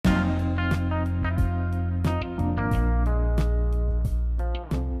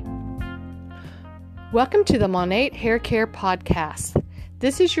Welcome to the Monat Hair Care Podcast.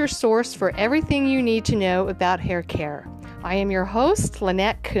 This is your source for everything you need to know about hair care. I am your host,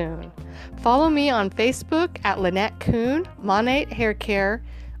 Lynette Kuhn. Follow me on Facebook at Lynette Kuhn, Monat Hair Care.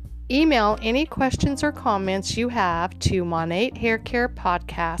 Email any questions or comments you have to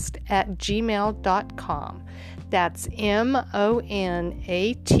monathaircarepodcast@gmail.com. That's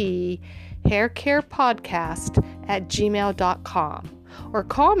MONAT haircarepodcast@gmail.com. Or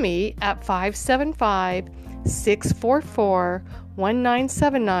call me at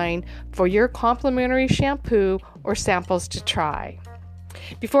 575-644-1979 for your complimentary shampoo or samples to try.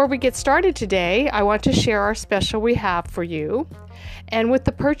 Before we get started today, I want to share our special we have for you. And with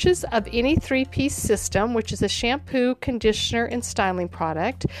the purchase of any 3-piece system, which is a shampoo, conditioner, and styling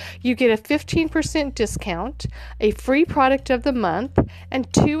product, you get a 15% discount, a free product of the month,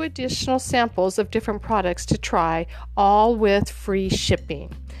 and 2 additional samples of different products to try, all with free shipping.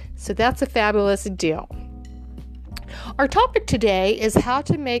 So that's a fabulous deal. Our topic today is how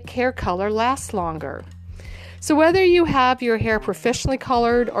to make hair color last longer. So whether you have your hair professionally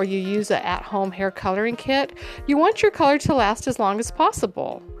colored or you use an at-home hair coloring kit, you want your color to last as long as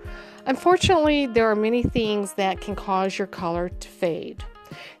possible. Unfortunately, there are many things that can cause your color to fade.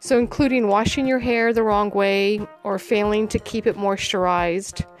 So including washing your hair the wrong way or failing to keep it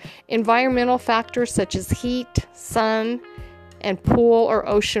moisturized, environmental factors such as heat, sun, and pool or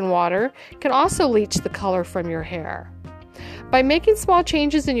ocean water can also leach the color from your hair. By making small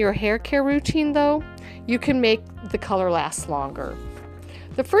changes in your hair care routine, though, you can make the color last longer.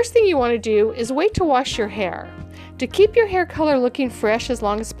 The first thing you want to do is wait to wash your hair. To keep your hair color looking fresh as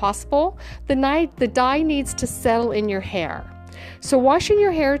long as possible, the dye needs to settle in your hair. So washing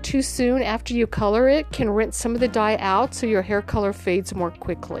your hair too soon after you color it can rinse some of the dye out so your hair color fades more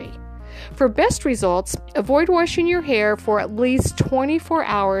quickly. For best results, avoid washing your hair for at least 24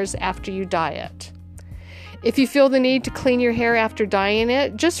 hours after you dye it. If you feel the need to clean your hair after dyeing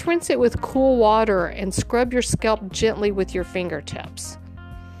it, just rinse it with cool water and scrub your scalp gently with your fingertips.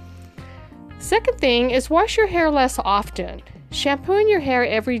 Second thing is wash your hair less often. Shampooing your hair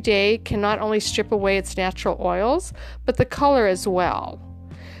every day can not only strip away its natural oils, but the color as well.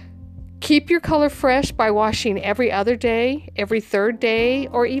 Keep your color fresh by washing every other day, every third day,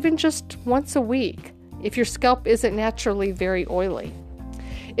 or even just once a week if your scalp isn't naturally very oily.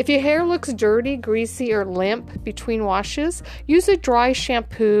 If your hair looks dirty, greasy, or limp between washes, use a dry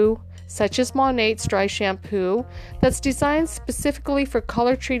shampoo, such as Monat's dry shampoo, that's designed specifically for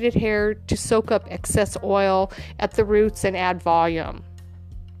color-treated hair to soak up excess oil at the roots and add volume.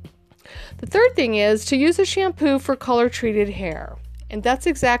 The third thing is to use a shampoo for color-treated hair. And that's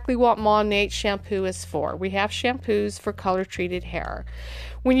exactly what Monat shampoo is for. We have shampoos for color-treated hair.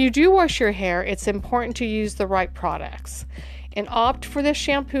 When you do wash your hair, it's important to use the right products and opt for the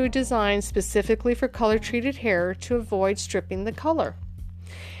shampoo designed specifically for color-treated hair to avoid stripping the color.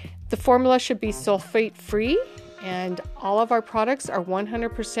 The formula should be sulfate-free, and all of our products are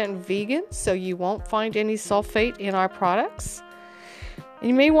 100% vegan, so you won't find any sulfate in our products.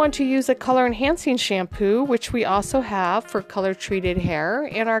 You may want to use a color-enhancing shampoo, which we also have for color-treated hair,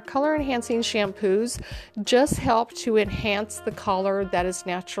 and our color-enhancing shampoos just help to enhance the color that is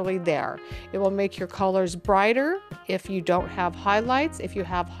naturally there. It will make your colors brighter if you don't have highlights. If you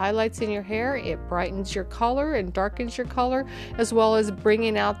have highlights in your hair, it brightens your color and darkens your color, as well as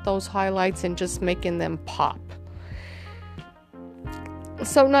bringing out those highlights and just making them pop.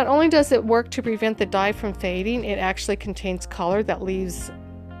 So not only does it work to prevent the dye from fading, it actually contains color that leaves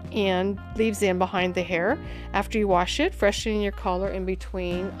in behind the hair after you wash it, freshening your color in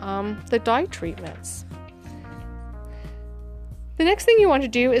between the dye treatments. The next thing you want to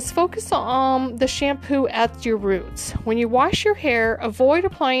do is focus on the shampoo at your roots. When you wash your hair, avoid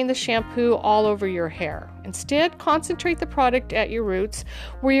applying the shampoo all over your hair. Instead, concentrate the product at your roots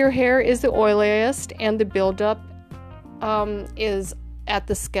where your hair is the oiliest and the buildup is at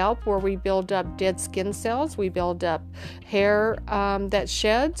the scalp, where we build up dead skin cells, we build up hair that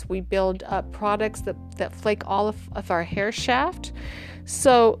sheds, we build up products that flake all of our hair shaft.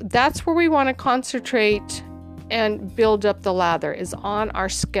 So that's where we want to concentrate and build up the lather, is on our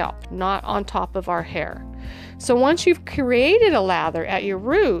scalp, not on top of our hair. So once you've created a lather at your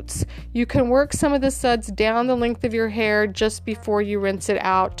roots, you can work some of the suds down the length of your hair just before you rinse it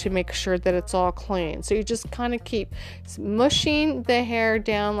out to make sure that it's all clean. So you just kind of keep mushing the hair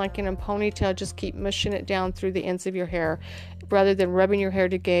down like in a ponytail, just keep mushing it down through the ends of your hair rather than rubbing your hair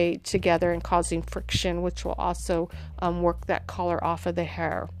together and causing friction, which will also work that color off of the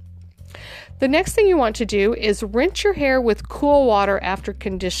hair. The next thing you want to do is rinse your hair with cool water after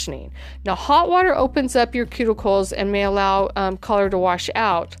conditioning. Now, hot water opens up your cuticles and may allow color to wash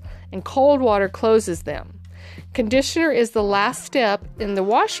out, and cold water closes them. Conditioner is the last step in the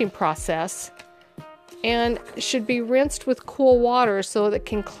washing process and should be rinsed with cool water so that it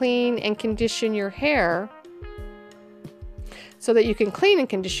can clean and condition your hair. So that you can clean and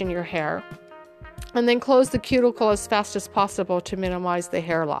condition your hair, and then close the cuticle as fast as possible to minimize the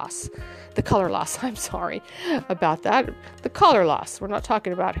hair loss. The color loss, I'm sorry about that. The color loss. We're not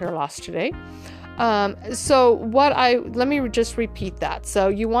talking about hair loss today. Let me just repeat that. So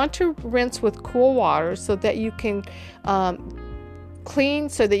you want to rinse with cool water so that you can clean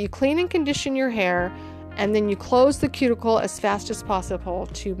and condition your hair, and then you close the cuticle as fast as possible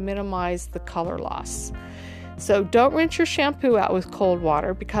to minimize the color loss. So don't rinse your shampoo out with cold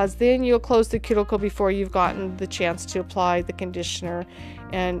water, because then you'll close the cuticle before you've gotten the chance to apply the conditioner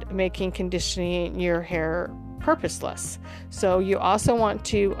and making conditioning your hair purposeless. So you also want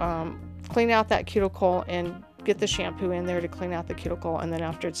to clean out that cuticle and get the shampoo in there to clean out the cuticle, and then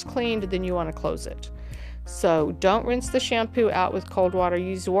after it's cleaned, then you want to close it. So don't rinse the shampoo out with cold water.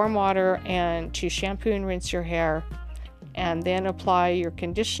 Use warm water and to shampoo and rinse your hair, and then apply your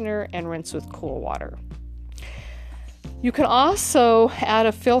conditioner and rinse with cool water. You can also add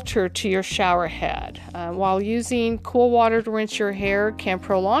a filter to your shower head. While using cool water to rinse your hair can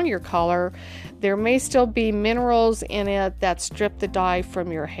prolong your color, there may still be minerals in it that strip the dye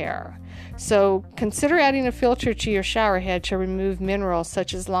from your hair. So consider adding a filter to your shower head to remove minerals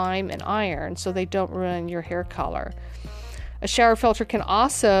such as lime and iron so they don't ruin your hair color. A shower filter can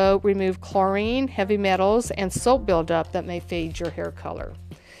also remove chlorine, heavy metals, and soap buildup that may fade your hair color.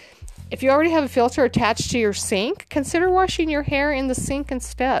 If you already have a filter attached to your sink, consider washing your hair in the sink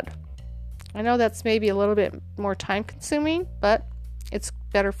instead. I know that's maybe a little bit more time consuming, but it's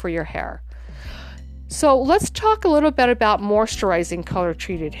better for your hair. So let's talk a little bit about moisturizing color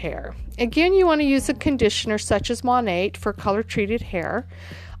treated hair. Again, you want to use a conditioner such as Monat for color treated hair,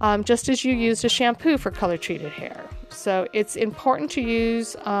 just as you used a shampoo for color treated hair. So it's important to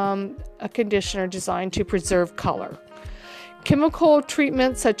use a conditioner designed to preserve color. Chemical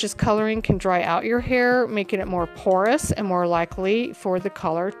treatments such as coloring can dry out your hair, making it more porous and more likely for the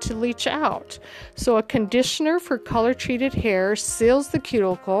color to leach out. So a conditioner for color-treated hair seals the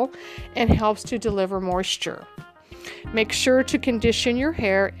cuticle and helps to deliver moisture. Make sure to condition your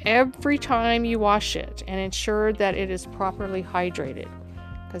hair every time you wash it and ensure that it is properly hydrated,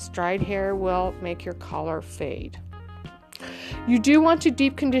 because dried hair will make your color fade. You do want to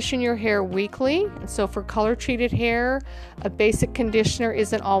deep condition your hair weekly, and so for color treated hair, a basic conditioner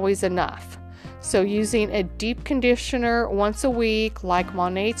isn't always enough. So using a deep conditioner once a week, like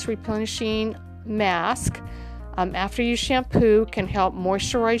Monat's replenishing mask, after you shampoo, can help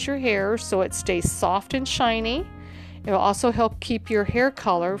moisturize your hair so it stays soft and shiny. It will also help keep your hair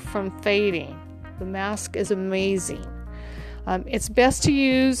color from fading. The mask is amazing. It's best to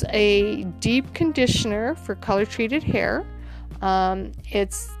use a deep conditioner for color treated hair.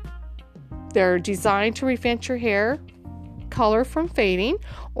 They're designed to prevent your hair color from fading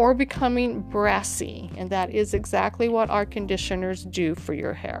or becoming brassy, and that is exactly what our conditioners do for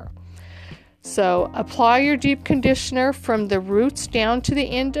your hair. So apply your deep conditioner from the roots down to the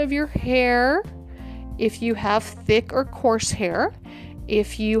end of your hair if you have thick or coarse hair.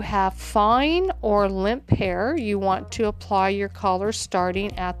 If you have fine or limp hair, you want to apply your color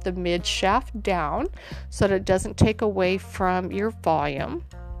starting at the mid shaft down so that it doesn't take away from your volume.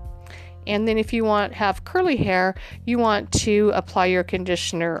 And then if you have curly hair, you want to apply your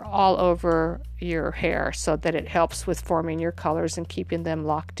conditioner all over your hair so that it helps with forming your colors and keeping them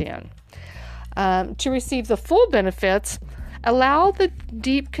locked in. To receive the full benefits, allow the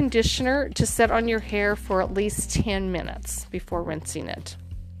deep conditioner to set on your hair for at least 10 minutes before rinsing it.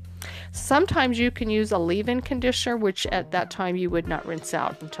 Sometimes you can use a leave-in conditioner, which at that time you would not rinse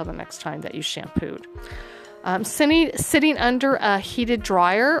out until the next time that you shampooed. Sitting under a heated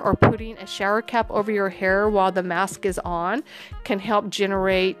dryer or putting a shower cap over your hair while the mask is on can help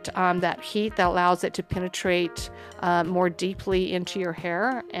generate that heat that allows it to penetrate more deeply into your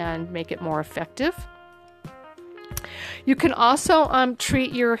hair and make it more effective. You can also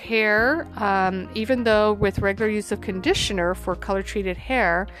treat your hair, even though with regular use of conditioner for color-treated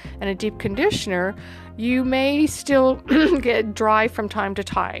hair and a deep conditioner, you may still get dry from time to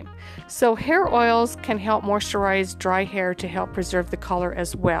time. So hair oils can help moisturize dry hair to help preserve the color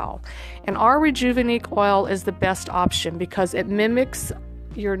as well. And our Rejuvenique oil is the best option because it mimics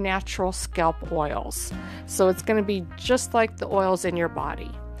your natural scalp oils. So it's going to be just like the oils in your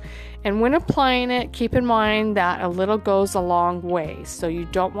body. And when applying it, keep in mind that a little goes a long way. So you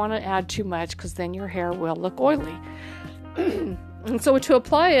don't want to add too much because then your hair will look oily. And so to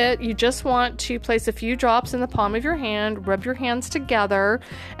apply it, you just want to place a few drops in the palm of your hand, rub your hands together,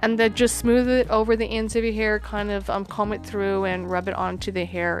 and then just smooth it over the ends of your hair, kind of comb it through and rub it onto the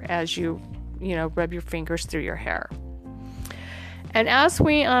hair as you rub your fingers through your hair. And as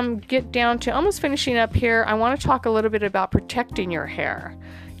we get down to almost finishing up here, I want to talk a little bit about protecting your hair.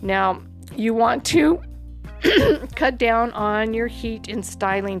 Now, you want to cut down on your heat and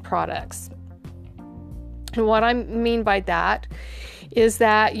styling products. And what I mean by that is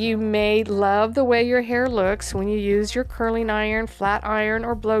that you may love the way your hair looks when you use your curling iron, flat iron,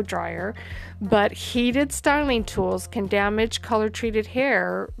 or blow dryer, but heated styling tools can damage color-treated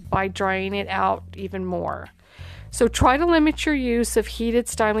hair by drying it out even more. So try to limit your use of heated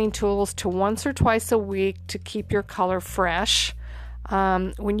styling tools to once or twice a week to keep your color fresh.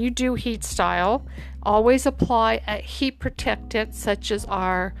 When you do heat style, always apply a heat protectant such as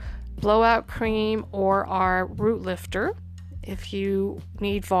our blowout cream or our root lifter if you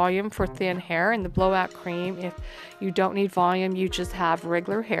need volume for thin hair, and the blowout cream if you don't need volume, you just have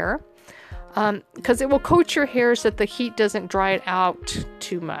regular hair, because it will coat your hair so that the heat doesn't dry it out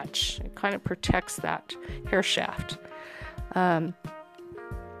too much. It kind of protects that hair shaft. And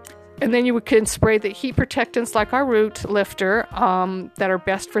then you can spray the heat protectants like our root lifter that are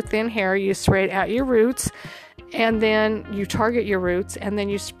best for thin hair. You spray it at your roots, and then you target your roots, and then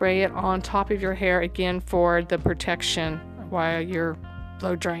you spray it on top of your hair again for the protection while you're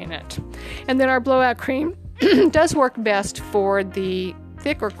blow drying it. And then our blowout cream does work best for the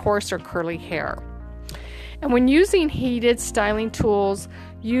thick or coarse or curly hair. And when using heated styling tools,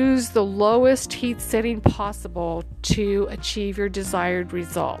 use the lowest heat setting possible to achieve your desired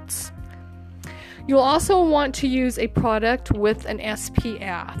results. You'll also want to use a product with an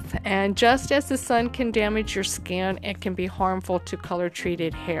SPF, and just as the sun can damage your skin, it can be harmful to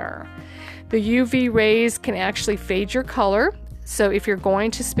color-treated hair. The UV rays can actually fade your color, so if you're going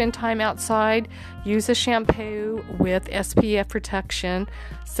to spend time outside, use a shampoo with SPF protection,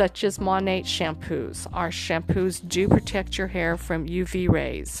 such as Monat shampoos. Our shampoos do protect your hair from UV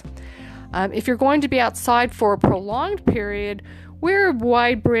rays. If you're going to be outside for a prolonged period, wear a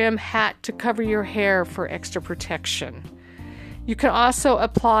wide brim hat to cover your hair for extra protection. You can also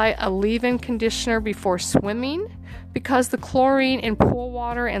apply a leave-in conditioner before swimming, because the chlorine in pool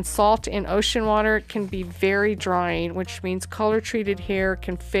water and salt in ocean water can be very drying, which means color-treated hair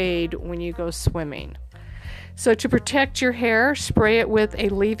can fade when you go swimming. So to protect your hair, spray it with a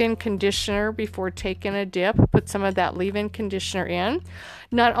leave-in conditioner before taking a dip. Put some of that leave-in conditioner in.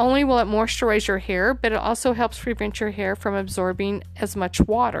 Not only will it moisturize your hair, but it also helps prevent your hair from absorbing as much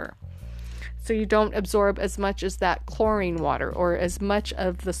water. So you don't absorb as much as that chlorine water or as much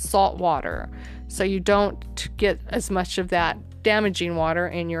of the salt water. So you don't get as much of that damaging water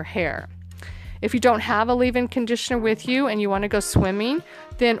in your hair. If you don't have a leave-in conditioner with you and you want to go swimming,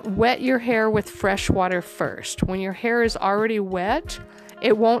 then wet your hair with fresh water first. When your hair is already wet,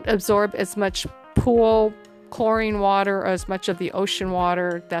 it won't absorb as much pool chlorine water or as much of the ocean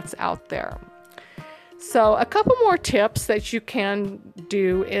water that's out there. So a couple more tips that you can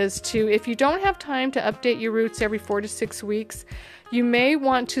do is to, if you don't have time to update your roots every 4 to 6 weeks, you may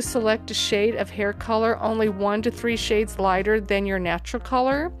want to select a shade of hair color only 1 to 3 shades lighter than your natural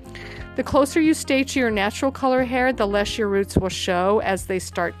color. The closer you stay to your natural color hair, the less your roots will show as they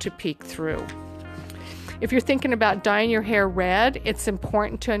start to peek through. If you're thinking about dyeing your hair red, it's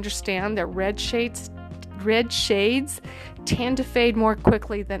important to understand that red shades tend to fade more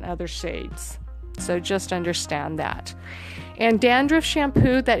quickly than other shades. So just understand that. And dandruff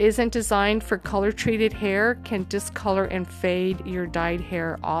shampoo that isn't designed for color-treated hair can discolor and fade your dyed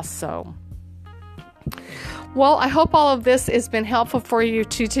hair also. Well, I hope all of this has been helpful for you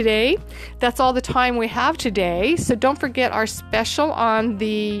today. That's all the time we have today. So don't forget our special on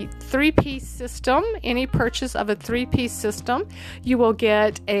the 3-piece system. Any purchase of a 3-piece system, you will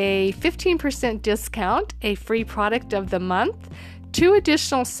get a 15% discount, a free product of the month, 2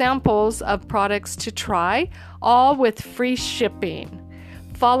 additional samples of products to try, all with free shipping.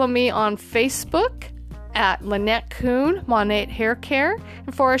 Follow me on Facebook at Lynette Kuhn, Monat Hair Care.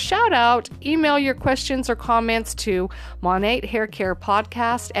 And for a shout out, email your questions or comments to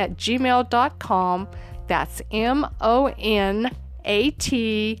monathaircarepodcast@gmail.com. That's MONAT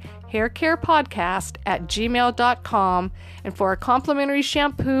haircarepodcast@gmail.com. And for a complimentary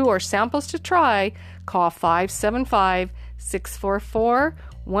shampoo or samples to try, call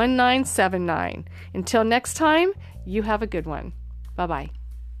 575-644-1979. Until next time, you have a good one. Bye-bye.